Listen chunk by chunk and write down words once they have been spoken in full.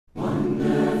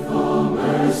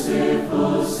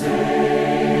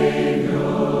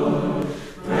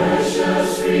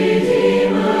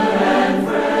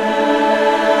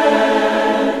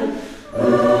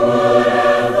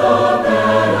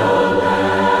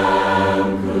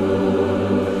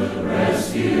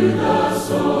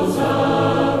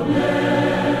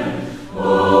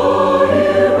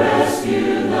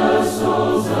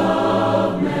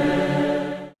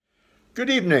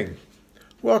evening.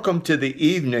 Welcome to the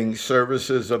evening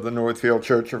services of the Northfield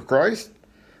Church of Christ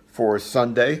for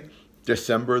Sunday,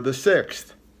 December the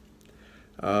 6th.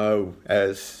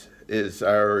 As is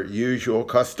our usual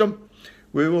custom,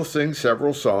 we will sing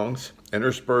several songs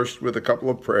interspersed with a couple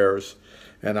of prayers,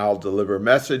 and I'll deliver a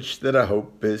message that I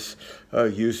hope is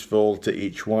useful to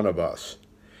each one of us.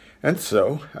 And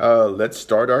so, let's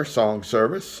start our song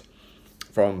service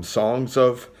from Songs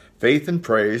of Faith and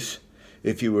Praise.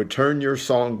 If you would turn your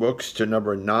songbooks to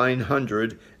number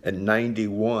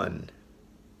 991.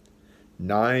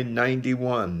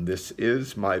 991, This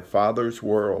Is My Father's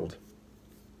World.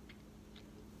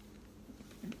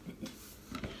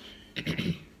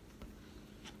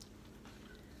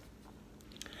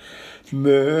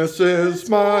 This is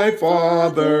my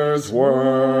Father's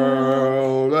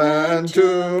world, and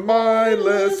to my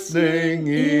listening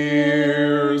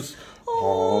ears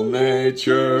all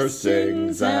nature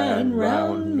sings, and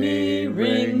round me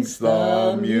rings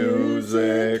the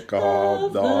music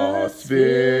of the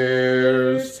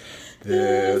spheres.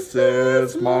 This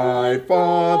is my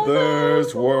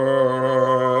Father's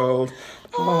world.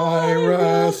 I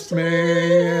rest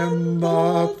me in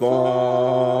the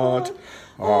thought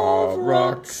of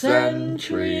rocks and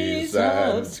trees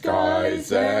and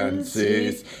skies and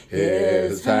seas,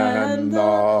 His hand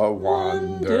the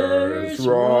wonders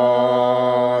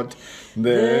wrought.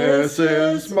 This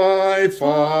is my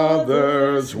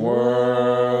Father's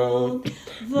world.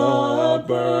 The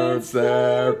birds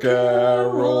their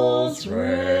carols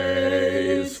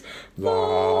raise,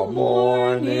 the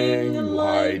morning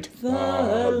light,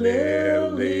 the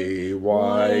lily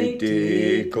white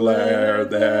declare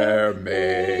their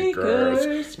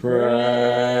Maker's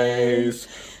praise.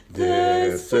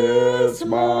 This is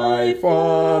my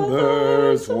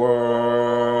Father's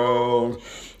world.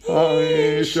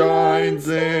 He shines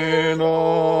in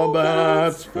all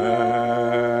that's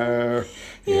fair.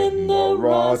 In the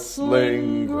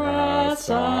rustling grass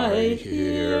I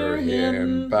hear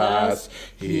Him pass.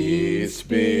 He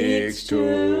speaks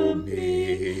to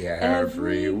me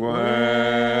everywhere.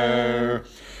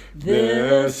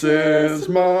 This is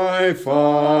my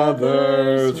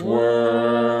Father's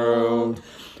world.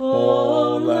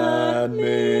 Oh, let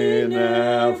me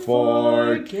never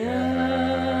forget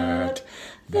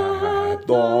that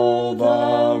though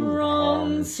the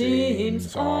wrong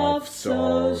seems oft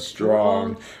so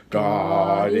strong,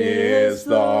 God is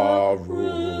the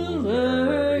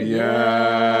ruler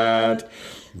yet.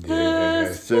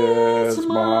 This is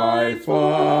my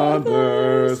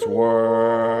Father's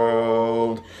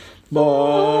world.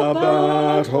 The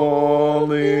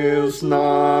battle is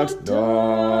not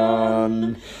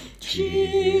done.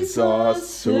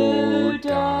 Jesus who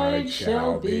died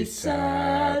shall be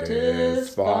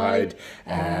satisfied,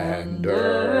 and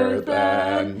earth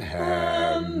and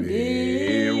heaven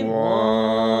be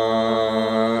won.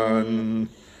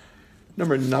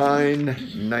 Number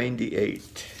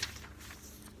 998.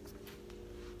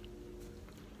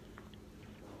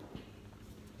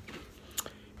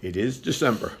 It is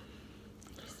December.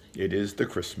 It is the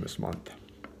Christmas month.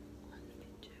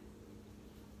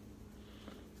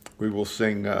 We will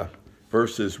sing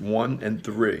verses 1 and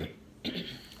 3.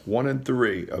 1 and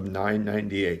 3 of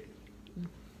 998.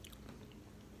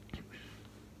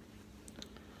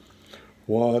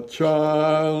 What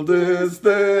child is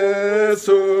this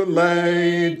who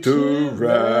laid to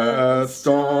rest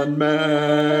on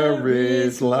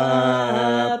Mary's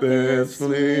lap is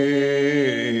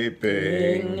sleeping,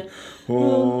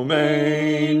 whom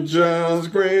angels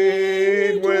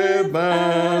greet with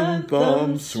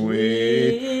anthems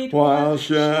sweet, while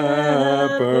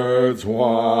shepherds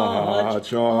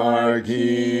watch are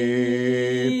keeping?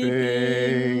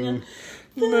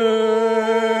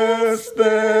 This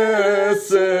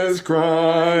is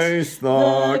Christ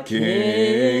the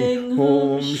King,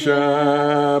 whom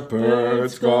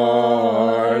shepherds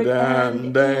guard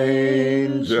and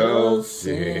angels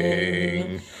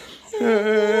sing.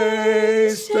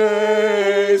 Haste,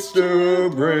 haste to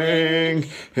bring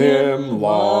Him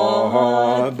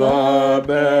Lord, the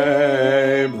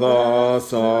babe, the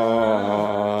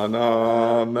Son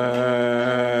of Mary.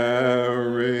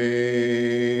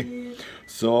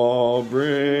 So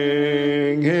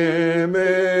bring Him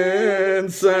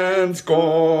incense,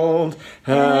 gold,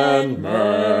 and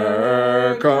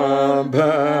myrrh, come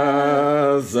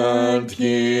peasant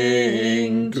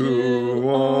King to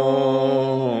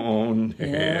own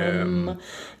Him.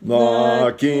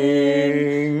 The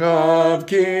King of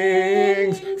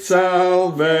Kings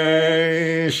salvation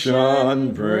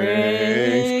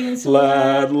brings.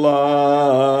 Let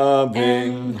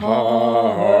loving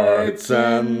hearts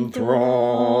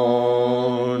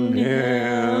enthrone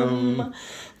Him.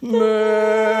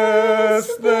 This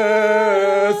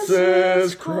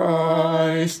is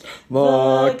Christ,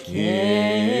 the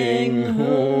King,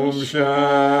 whom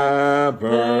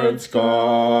shepherds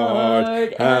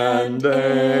guard and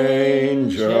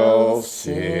angels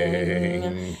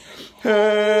sing.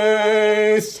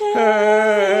 Haste,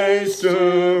 haste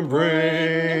to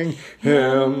bring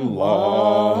him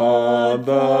laud,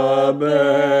 the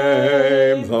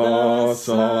babe, the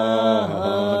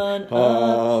Son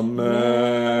of Mary.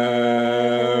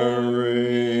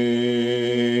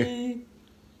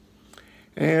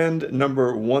 And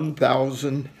number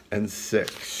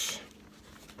 1006.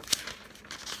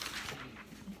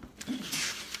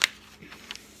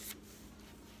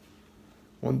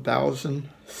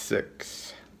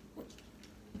 (1006).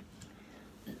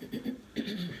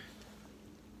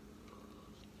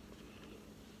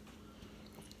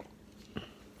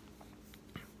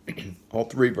 All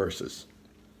three verses.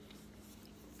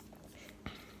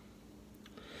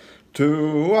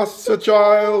 To us a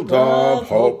child of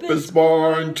hope is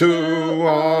born, to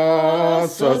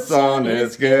us a son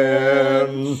is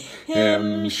given.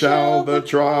 Him shall the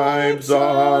tribes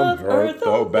of earth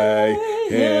obey,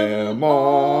 him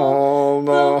all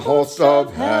the host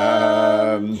of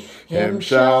heaven. Him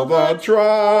shall the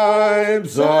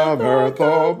tribes of earth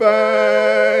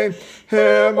obey,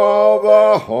 him all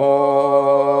the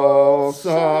hosts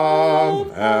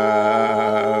of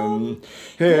heaven.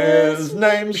 His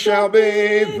name shall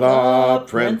be the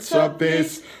Prince of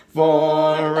Peace,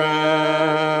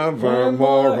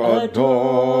 forevermore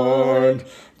adored.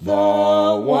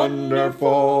 The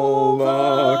Wonderful,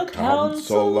 the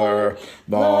Counselor,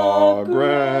 the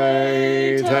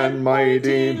Great and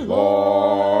Mighty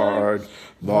Lord.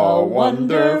 The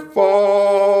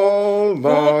Wonderful,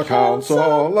 the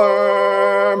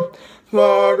Counselor,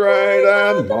 the Great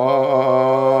and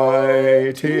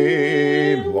Mighty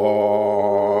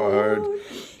Lord.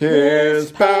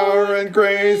 His power and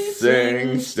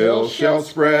gracing still shall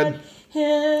spread,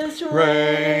 his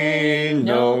reign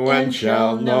no one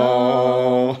shall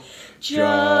know.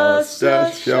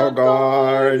 Justice shall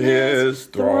guard his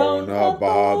throne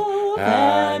above,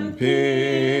 and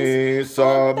peace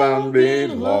abound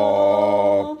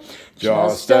below.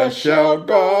 Justice shall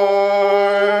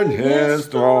guard his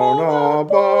throne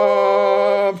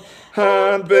above,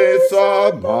 and peace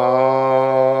abound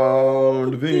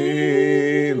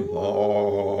below.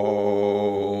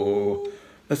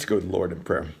 Let's go to the Lord in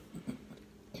prayer.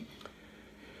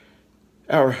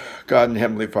 Our God and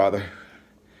Heavenly Father,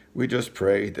 we just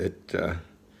pray that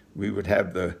we would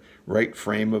have the right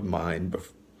frame of mind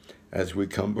as we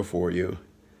come before you.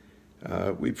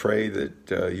 We pray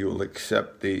that you will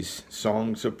accept these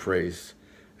songs of praise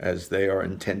as they are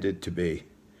intended to be,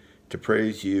 to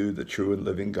praise you, the true and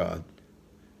living God,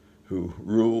 who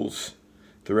rules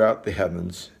throughout the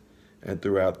heavens and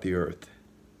throughout the earth.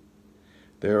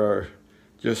 There are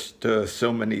just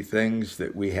so many things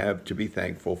that we have to be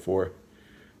thankful for,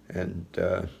 and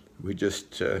we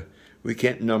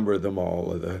can't number them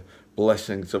all, of the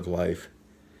blessings of life.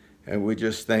 And we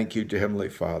just thank you to Heavenly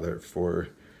Father for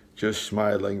just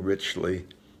smiling richly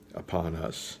upon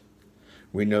us.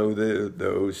 We know that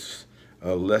those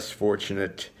less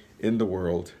fortunate in the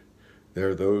world, there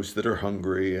are those that are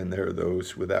hungry, and there are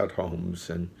those without homes,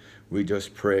 and we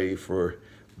just pray for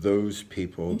those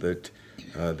people that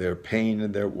their pain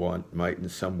and their want might in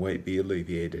some way be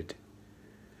alleviated.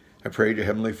 I pray to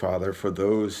Heavenly Father for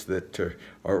those that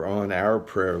are on our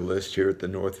prayer list here at the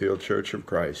Northfield Church of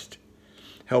Christ.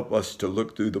 Help us to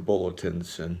look through the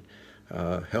bulletins and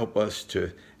help us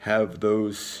to have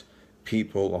those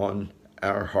people on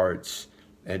our hearts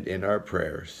and in our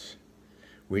prayers.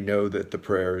 We know that the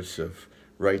prayers of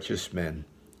righteous men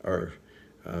are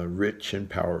rich and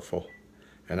powerful.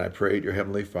 And I pray to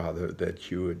Heavenly Father that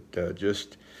you would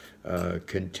just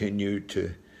continue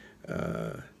to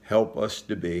help us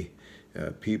to be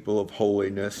people of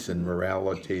holiness and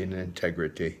morality and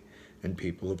integrity, and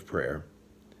people of prayer.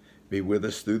 Be with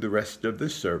us through the rest of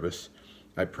this service.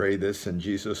 I pray this in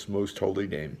Jesus' most holy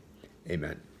name.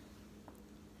 Amen.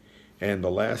 And the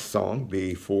last song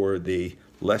before the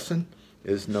lesson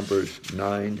is number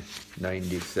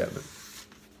 997.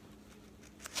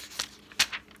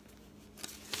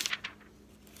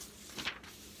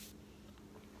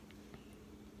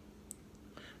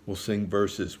 We'll sing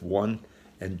verses 1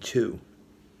 and 2.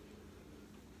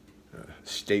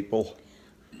 Staple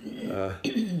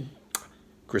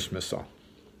Christmas song.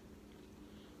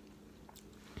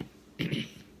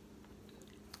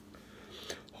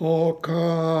 Oh,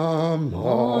 come,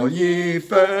 all ye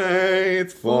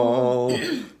faithful,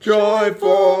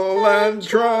 joyful and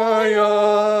triumphant.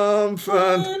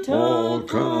 Oh,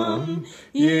 come,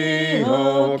 Ye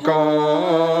ho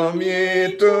come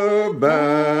ye to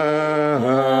Bethlehem.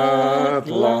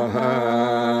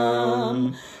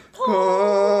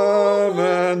 Come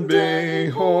and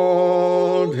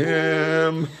behold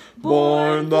him,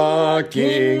 born the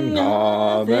King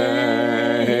of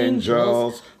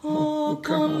angels. Oh,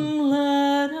 come,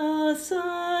 let us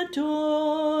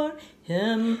adore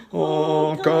him.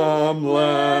 Oh, come,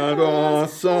 let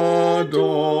us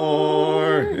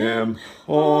adore him.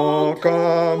 Oh,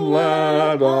 come,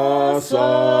 let us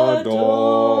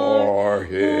adore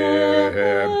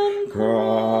him. Christ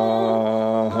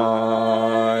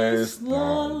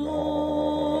the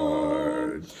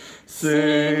Lord.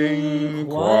 Sing,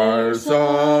 choirs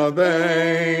of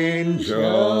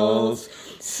angels,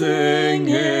 sing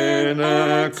in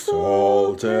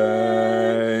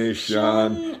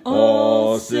exaltation.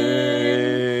 Oh,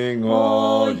 sing,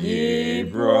 all ye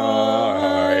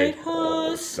bright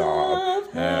hosts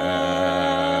of heaven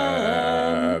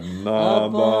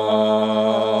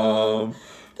above.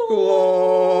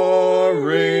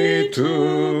 Glory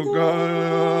to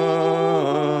God,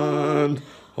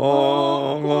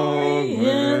 all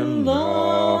in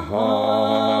the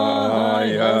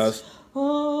highest.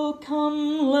 Oh,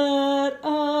 come, let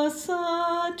us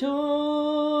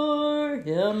adore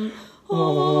him.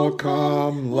 Oh,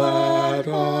 come, let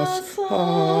us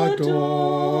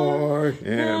adore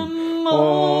him.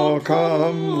 Oh,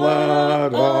 come,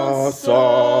 let us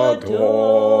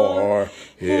adore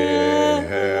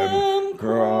him.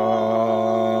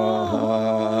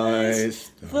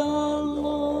 Christ the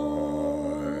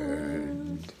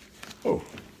Lord. Oh,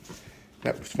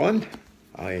 that was fun.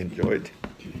 I enjoyed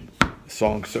the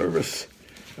song service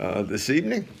this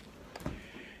evening.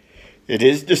 It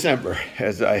is December,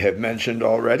 as I have mentioned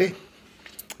already,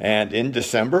 and in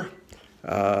December,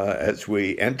 as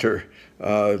we enter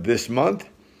this month,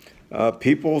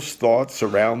 people's thoughts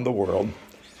around the world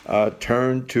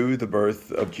turn to the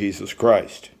birth of Jesus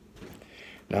Christ.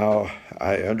 Now,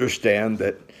 I understand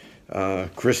that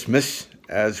Christmas,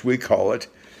 as we call it,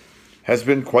 has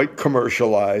been quite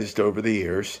commercialized over the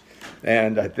years,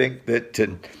 and I think that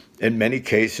in many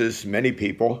cases, many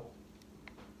people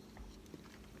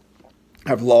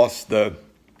have lost the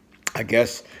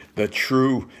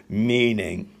true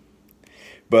meaning.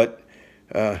 But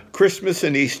Christmas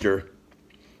and Easter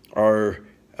are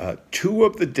two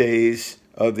of the days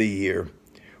of the year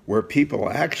where people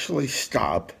actually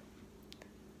stop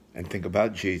and think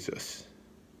about Jesus.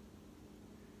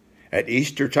 At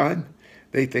Easter time,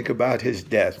 they think about his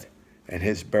death and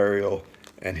his burial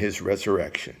and his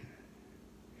resurrection.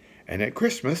 And at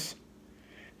Christmas,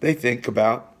 they think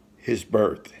about his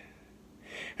birth.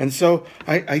 And so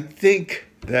I think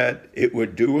that it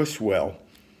would do us well,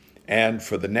 and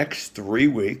for the next 3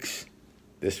 weeks,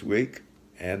 this week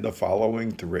and the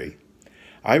following 3,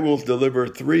 I will deliver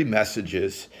 3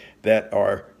 messages that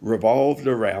are revolved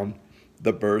around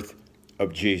the birth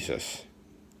of Jesus.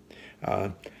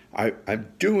 I'm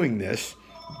doing this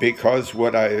because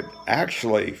what I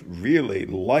actually really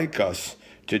like us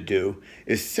to do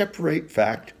is separate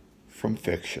fact from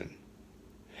fiction.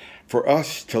 For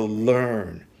us to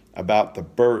learn about the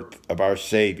birth of our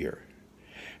Savior.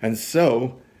 And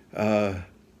so the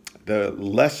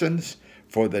lessons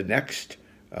for the next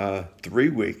 3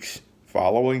 weeks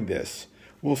following this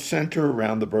will center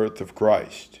around the birth of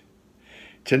Christ.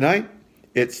 Tonight,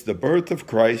 it's the birth of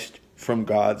Christ from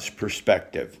God's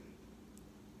perspective.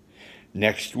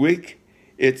 Next week,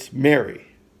 it's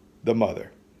Mary, the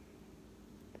mother.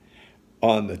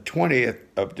 On the 20th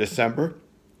of December,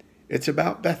 it's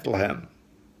about Bethlehem.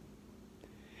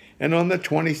 And on the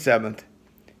 27th,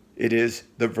 it is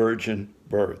the virgin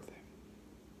birth.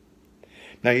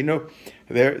 Now, you know,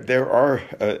 there are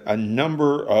a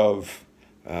number of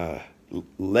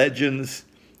legends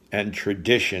and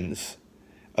traditions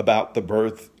about the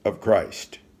birth of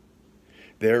Christ.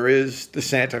 There is the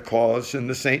Santa Claus and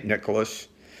the St. Nicholas,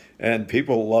 and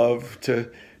people love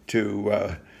to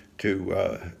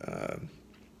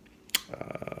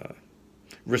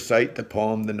recite the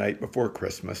poem The Night Before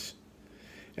Christmas.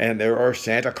 And there are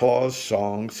Santa Claus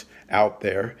songs out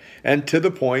there, and to the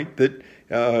point that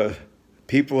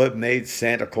people have made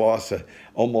Santa Claus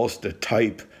almost a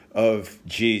type of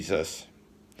Jesus.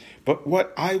 But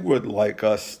what I would like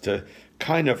us to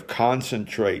kind of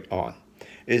concentrate on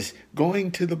is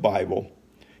going to the Bible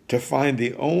to find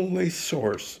the only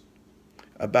source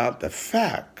about the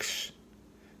facts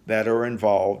that are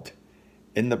involved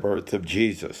in the birth of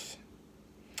Jesus.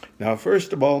 Now,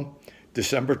 first of all,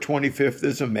 December 25th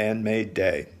is a man-made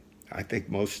day. I think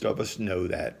most of us know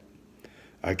that.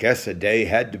 I guess a day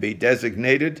had to be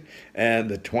designated, and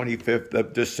the 25th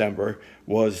of December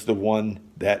was the one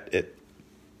that it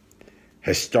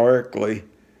historically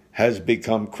has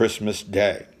become Christmas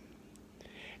Day.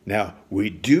 Now, we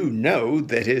do know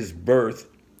that his birth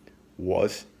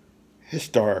was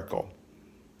historical.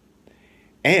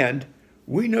 And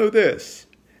we know this,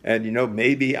 and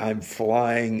maybe I'm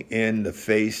flying in the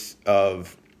face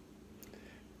of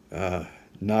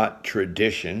not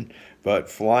tradition, but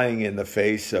flying in the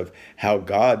face of how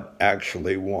God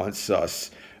actually wants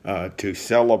us to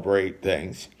celebrate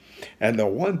things. And the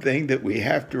one thing that we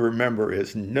have to remember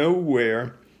is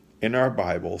nowhere in our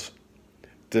Bibles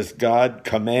does God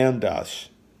command us.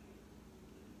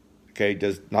 Okay,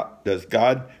 does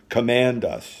God command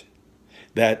us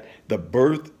that the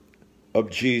birth of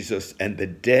Jesus and the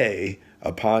day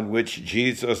upon which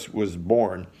Jesus was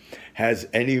born has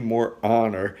any more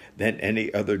honor than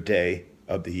any other day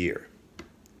of the year?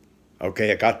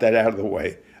 Okay, I got that out of the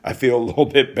way. I feel a little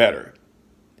bit better.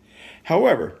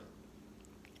 However,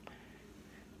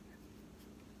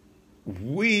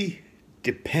 we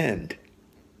depend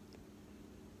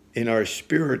in our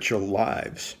spiritual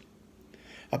lives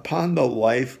upon the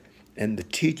life and the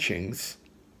teachings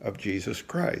of Jesus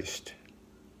Christ.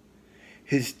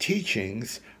 His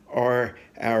teachings are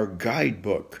our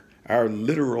guidebook, our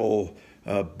literal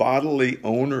bodily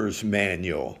owner's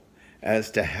manual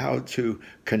as to how to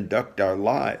conduct our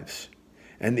lives.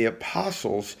 And the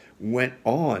apostles went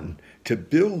on to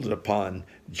build upon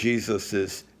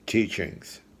Jesus's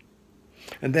teachings.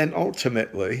 And then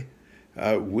ultimately,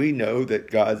 we know that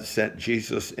God sent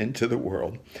Jesus into the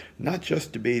world, not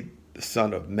just to be the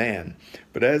Son of Man,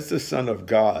 but as the Son of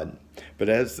God, but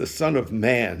as the Son of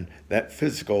Man, that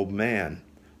physical man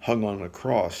hung on a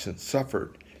cross and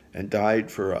suffered and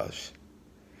died for us.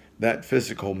 That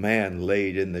physical man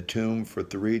laid in the tomb for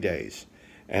 3 days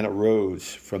and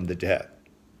arose from the dead.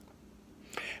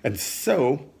 And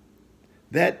so,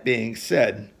 that being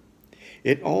said,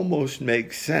 it almost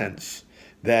makes sense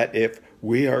that if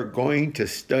we are going to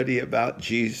study about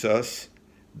Jesus,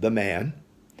 the man,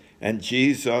 and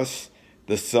Jesus,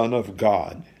 the Son of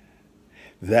God,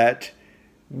 that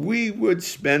we would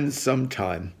spend some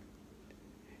time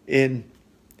in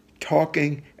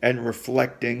talking and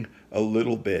reflecting a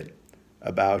little bit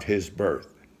about his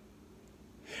birth.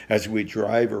 As we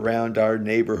drive around our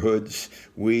neighborhoods,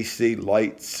 we see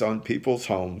lights on people's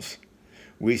homes.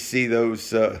 We see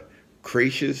those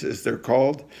creches, as they're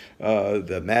called,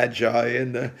 the Magi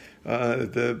and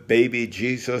the baby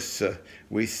Jesus.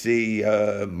 We see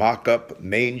mock-up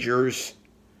mangers.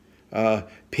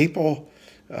 People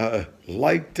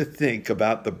like to think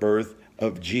about the birth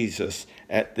of Jesus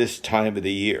at this time of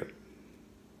the year.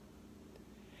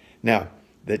 Now,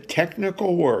 the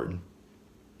technical word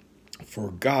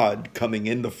for God coming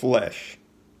in the flesh,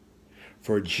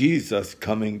 for Jesus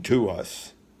coming to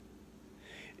us,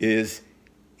 is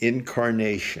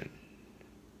incarnation.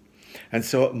 And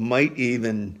so it might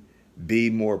even be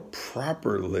more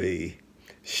properly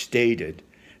stated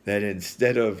that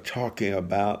instead of talking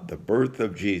about the birth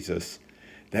of Jesus,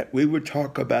 that we would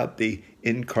talk about the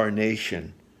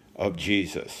incarnation of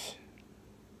Jesus.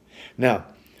 Now,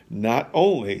 not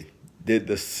only did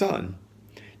the Son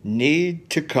need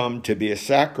to come to be a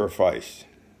sacrifice,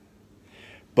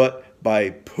 but by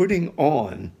putting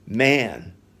on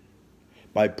man,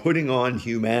 by putting on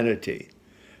humanity,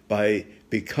 by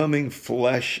becoming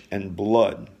flesh and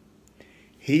blood,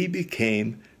 he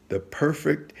became the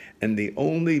perfect and the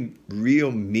only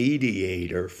real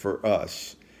mediator for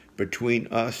us, between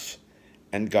us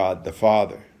and God the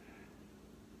Father.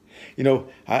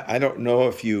 I don't know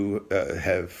if you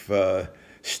have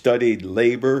studied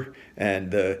labor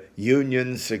and the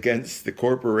unions against the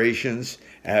corporations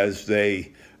as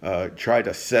they try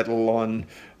to settle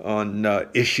on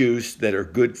issues that are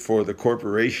good for the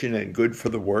corporation and good for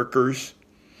the workers.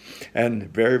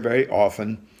 And very, very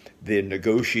often, the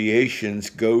negotiations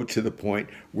go to the point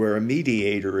where a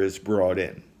mediator is brought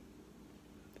in.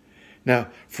 Now,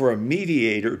 for a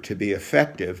mediator to be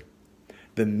effective,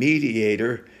 the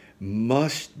mediator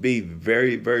must be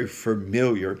very, very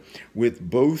familiar with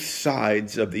both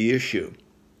sides of the issue.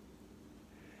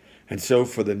 And so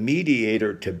for the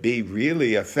mediator to be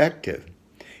really effective,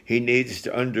 he needs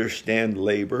to understand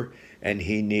labor and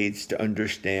he needs to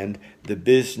understand the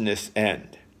business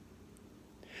end.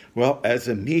 Well, as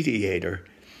a mediator,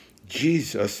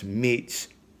 Jesus meets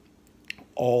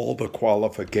all the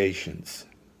qualifications.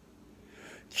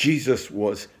 Jesus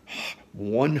was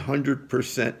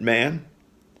 100% man,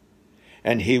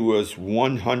 and he was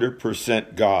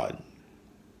 100% God.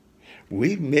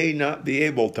 We may not be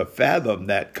able to fathom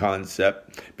that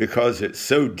concept because it's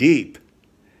so deep,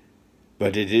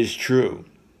 But it is true.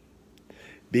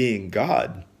 Being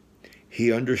God,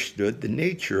 he understood the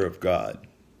nature of God.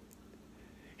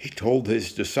 He told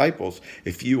his disciples,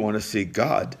 if you want to see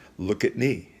God, look at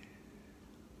me.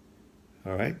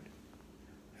 All right?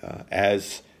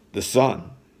 As the Son.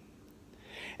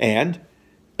 And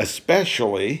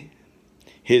especially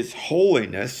his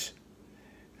holiness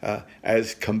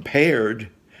as compared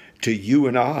to you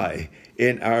and I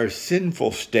in our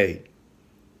sinful state.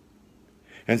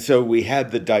 And so we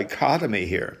have the dichotomy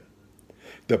here.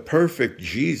 The perfect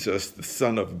Jesus, the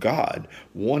Son of God,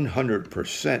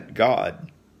 100%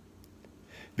 God,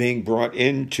 being brought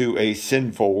into a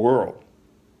sinful world.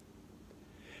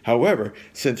 However,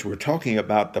 since we're talking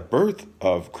about the birth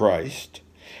of Christ,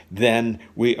 then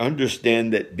we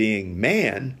understand that being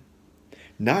man,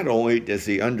 not only does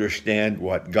he understand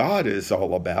what God is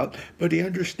all about, but he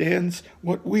understands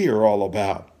what we are all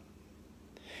about.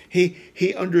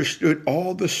 He understood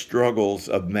all the struggles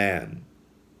of man.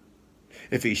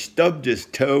 If he stubbed his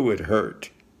toe, it hurt.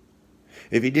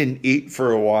 If he didn't eat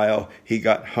for a while, he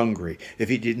got hungry. If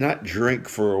he did not drink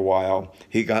for a while,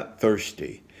 he got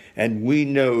thirsty. And we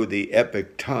know the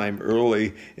epic time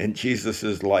early in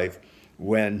Jesus' life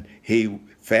when he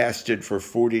fasted for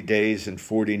 40 days and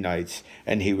 40 nights,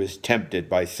 and he was tempted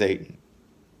by Satan.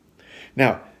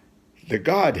 Now, the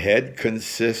Godhead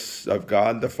consists of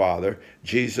God the Father,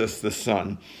 Jesus the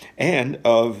Son, and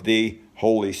of the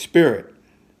Holy Spirit.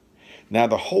 Now,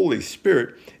 the Holy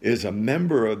Spirit is a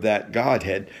member of that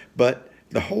Godhead, but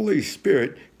the Holy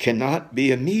Spirit cannot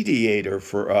be a mediator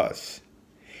for us.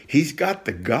 He's got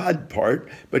the God part,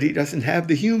 but he doesn't have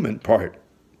the human part.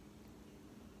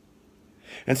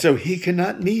 And so he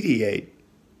cannot mediate.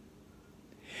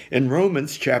 In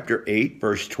Romans chapter 8,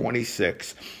 verse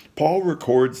 26, Paul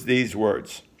records these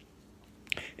words.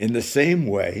 In the same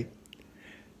way,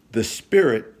 the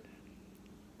Spirit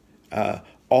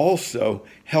also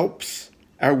helps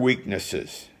our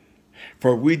weaknesses,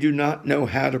 for we do not know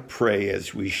how to pray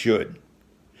as we should.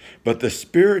 But the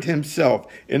Spirit himself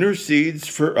intercedes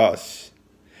for us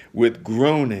with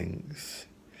groanings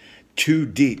too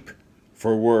deep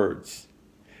for words.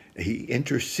 He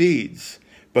intercedes,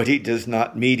 but he does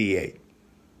not mediate.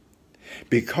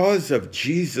 Because of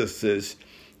Jesus's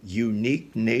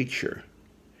unique nature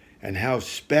and how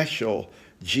special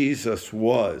Jesus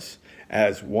was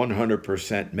as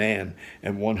 100% man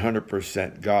and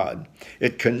 100% God,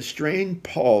 it constrained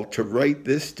Paul to write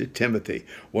this to Timothy.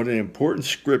 What an important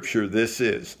scripture this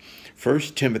is. 1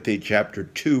 Timothy chapter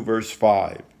 2, verse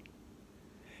 5.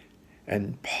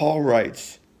 And Paul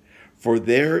writes, for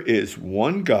there is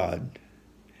one God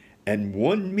and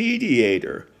one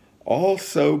mediator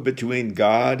also between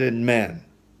God and men,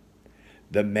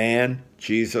 the man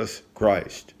Jesus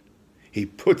Christ. He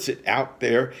puts it out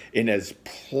there in as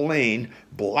plain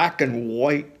black and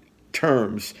white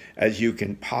terms as you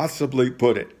can possibly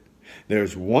put it.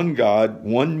 There's one God,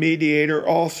 one mediator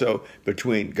also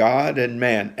between God and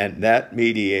man, and that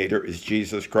mediator is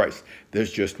Jesus Christ.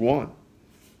 There's just one.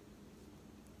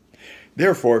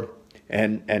 Therefore,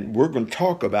 and we're going to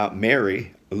talk about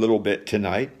Mary a little bit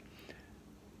tonight,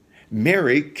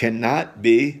 Mary cannot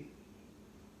be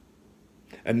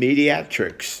a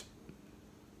mediatrix.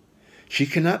 She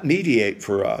cannot mediate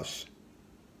for us.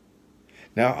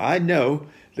 Now, I know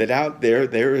that out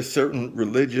there is certain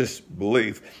religious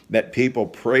belief that people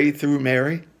pray through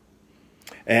Mary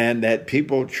and that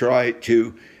people try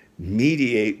to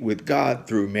mediate with God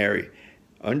through Mary.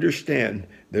 Understand,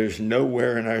 there's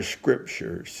nowhere in our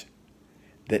scriptures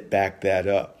that back that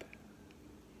up.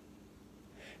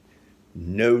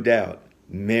 No doubt,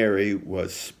 Mary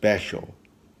was special.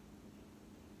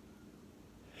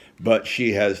 But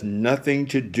she has nothing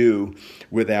to do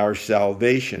with our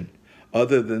salvation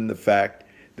other than the fact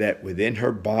that within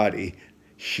her body,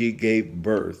 she gave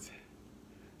birth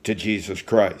to Jesus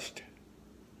Christ.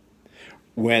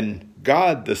 When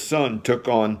God the Son took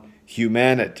on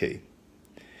humanity,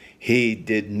 he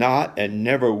did not and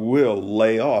never will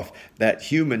lay off that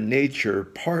human nature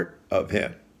part of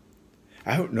him.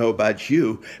 I don't know about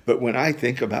you, but when I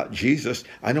think about Jesus,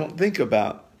 I don't think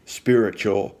about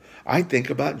spiritual. I think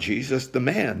about Jesus, the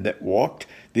man that walked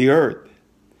the earth.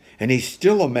 And he's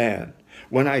still a man.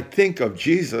 When I think of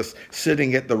Jesus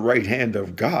sitting at the right hand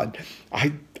of God,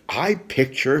 I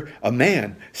picture a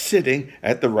man sitting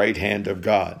at the right hand of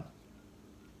God.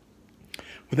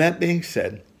 With that being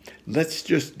said, let's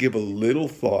just give a little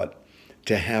thought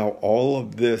to how all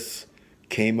of this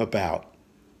came about.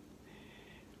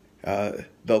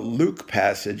 The Luke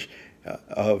passage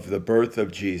of the birth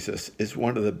of Jesus is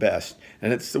one of the best,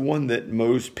 and it's the one that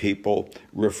most people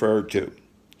refer to.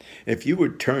 If you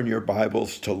would turn your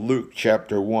Bibles to Luke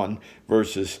chapter 1,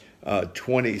 verses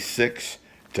 26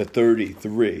 to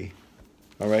 33.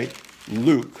 All right?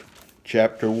 Luke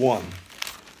chapter 1,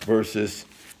 verses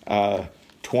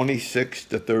 26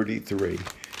 to 33.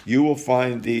 You will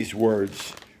find these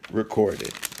words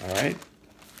recorded. All right?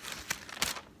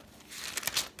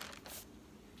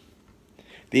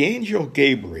 The angel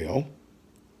Gabriel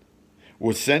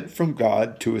was sent from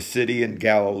God to a city in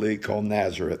Galilee called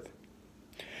Nazareth,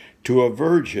 to a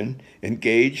virgin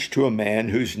engaged to a man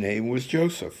whose name was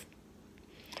Joseph,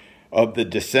 of the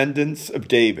descendants of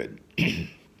David.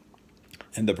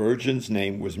 And the virgin's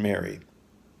name was Mary.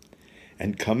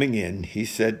 And coming in, he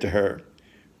said to her,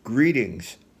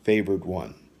 "Greetings, favored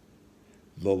one.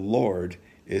 The Lord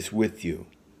is with you."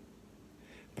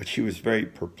 But she was very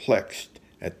perplexed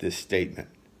at this statement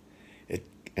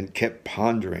and kept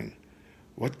pondering,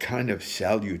 what kind of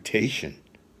salutation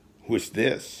was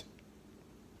this?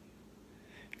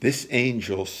 This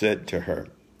angel said to her,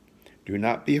 "Do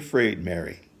not be afraid,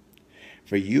 Mary,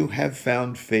 for you have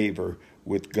found favor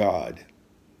with God.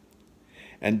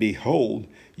 And behold,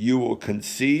 you will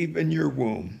conceive in your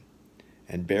womb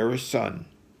and bear a son,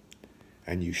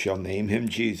 and you shall name him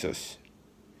Jesus.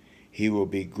 He will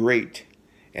be great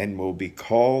and will be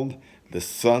called the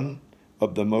Son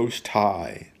of the Most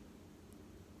High.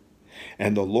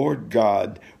 And the Lord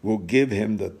God will give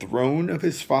him the throne of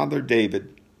his father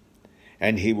David,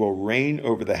 and he will reign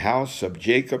over the house of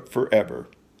Jacob forever,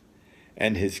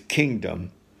 and his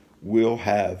kingdom will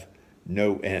have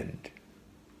no end."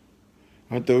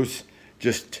 Aren't those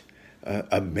just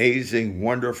amazing,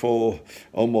 wonderful,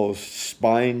 almost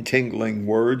spine-tingling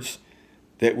words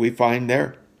that we find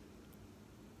there?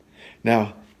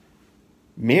 Now,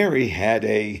 Mary had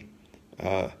a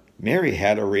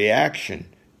reaction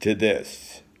to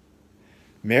this.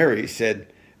 Mary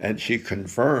said, and she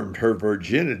confirmed her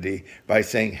virginity by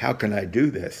saying, "How can I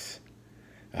do this?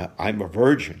 I'm a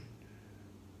virgin."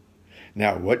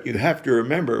 Now, what you have to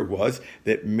remember was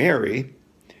that Mary,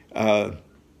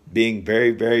 being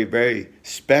very, very, very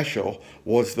special,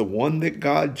 was the one that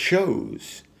God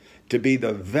chose to be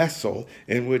the vessel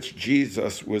in which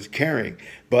Jesus was carrying.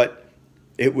 But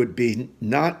it would be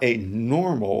not a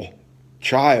normal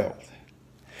child.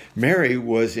 Mary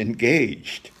was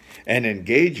engaged. And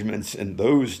engagements in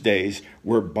those days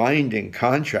were binding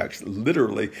contracts.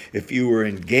 Literally, if you were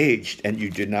engaged and you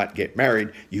did not get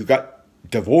married, you got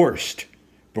divorced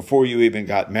before you even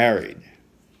got married.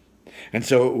 And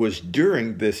so it was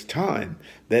during this time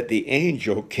that the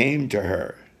angel came to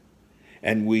her.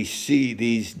 And we see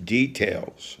these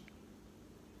details.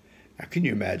 Now, can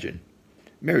you imagine?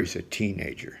 Mary's a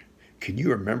teenager. Can you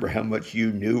remember how much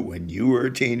you knew when you were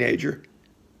a teenager?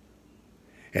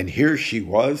 And here she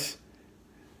was.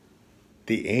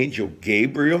 The angel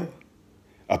Gabriel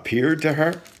appeared to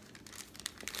her.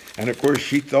 And of course,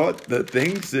 she thought the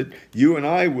things that you and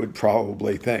I would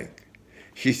probably think.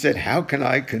 She said, "How can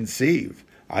I conceive?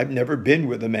 I've never been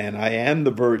with a man. I am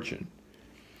the virgin."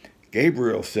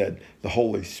 Gabriel said, "The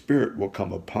Holy Spirit will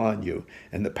come upon you,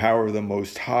 and the power of the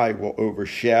Most High will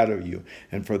overshadow you.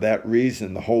 And for that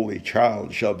reason, the Holy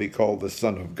Child shall be called the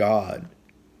Son of God."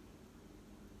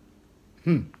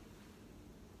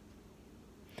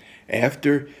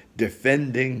 After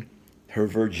defending her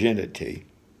virginity,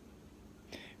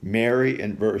 Mary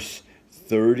in verse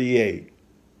 38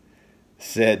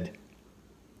 said,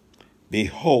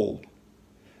 "Behold,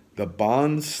 the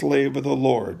bondslave of the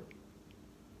Lord,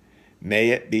 may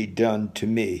it be done to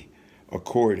me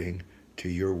according to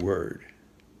your word."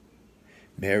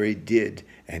 Mary did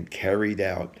and carried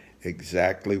out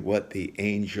exactly what the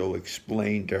angel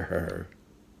explained to her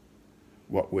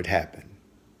what would happen.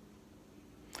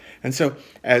 And so,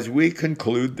 as we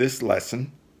conclude this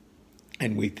lesson,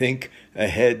 and we think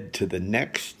ahead to the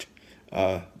next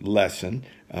lesson,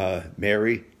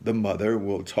 Mary, the mother,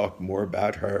 we'll talk more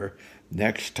about her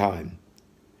next time.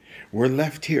 We're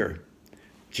left here,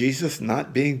 Jesus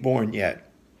not being born yet,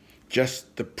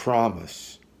 just the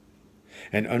promise.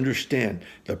 And understand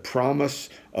the promise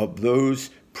of those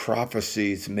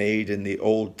prophecies made in the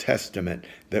Old Testament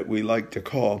that we like to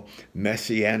call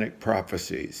messianic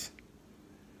prophecies.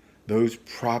 Those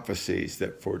prophecies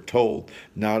that foretold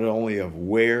not only of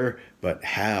where, but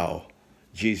how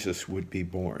Jesus would be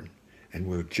born. And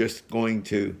we're just going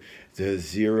to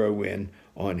zero in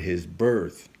on his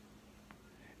birth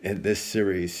in this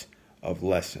series of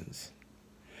lessons.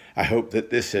 I hope that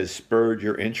this has spurred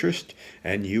your interest,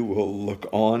 and you will look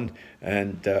on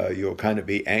and you'll kind of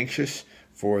be anxious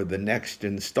for the next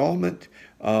installment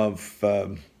of,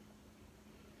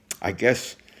 I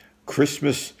guess,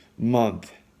 Christmas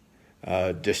month,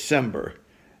 December,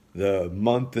 the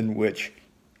month in which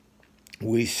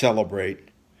we celebrate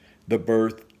the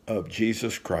birth of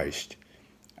Jesus Christ,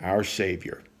 our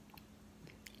Savior,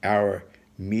 our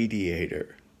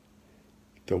mediator,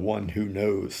 the one who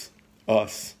knows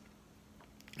us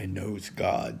and knows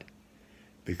God,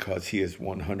 because he is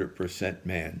 100%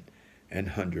 man and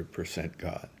 100%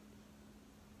 God.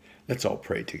 Let's all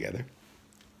pray together.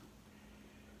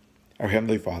 Our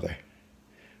Heavenly Father,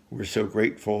 we're so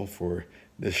grateful for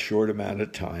this short amount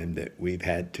of time that we've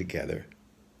had together.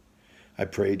 I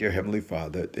pray, dear Heavenly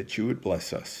Father, that you would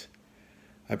bless us.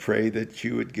 I pray that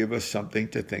you would give us something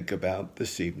to think about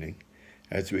this evening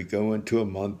as we go into a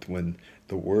month when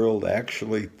the world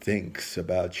actually thinks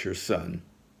about your Son.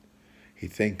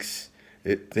 It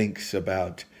thinks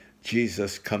about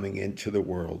Jesus coming into the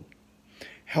world.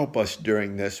 Help us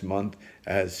during this month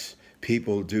as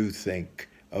people do think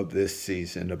of this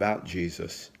season about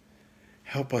Jesus.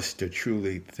 Help us to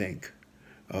truly think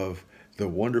of the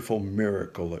wonderful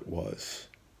miracle it was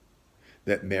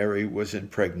that Mary was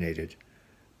impregnated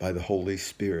by the Holy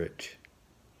Spirit,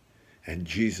 and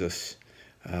Jesus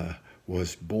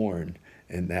was born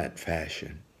in that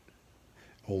fashion.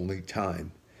 Only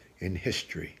time in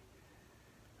history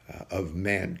of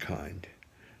mankind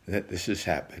that this has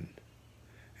happened.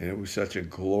 And it was such a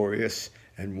glorious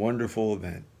and wonderful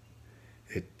event.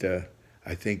 It,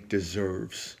 I think,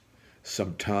 deserves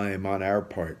some time on our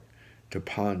part to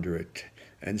ponder it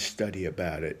and study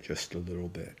about it just a little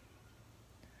bit.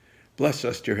 Bless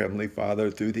us, dear Heavenly Father,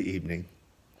 through the evening.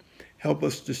 Help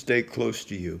us to stay close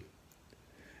to you.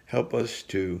 Help us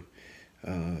to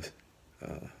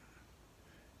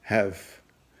have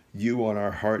you on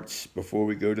our hearts before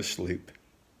we go to sleep,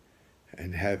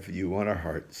 and have you on our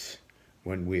hearts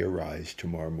when we arise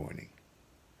tomorrow morning.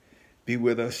 Be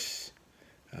with us.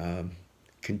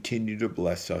 Continue to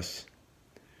bless us.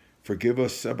 Forgive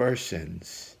us of our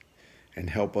sins, and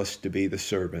help us to be the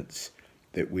servants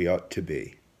that we ought to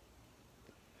be.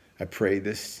 I pray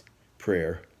this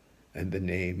prayer in the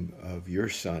name of your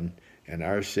Son and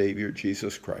our Savior,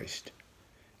 Jesus Christ.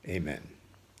 Amen.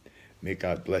 May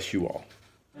God bless you all.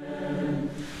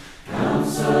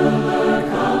 Counselor,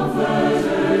 Comforter,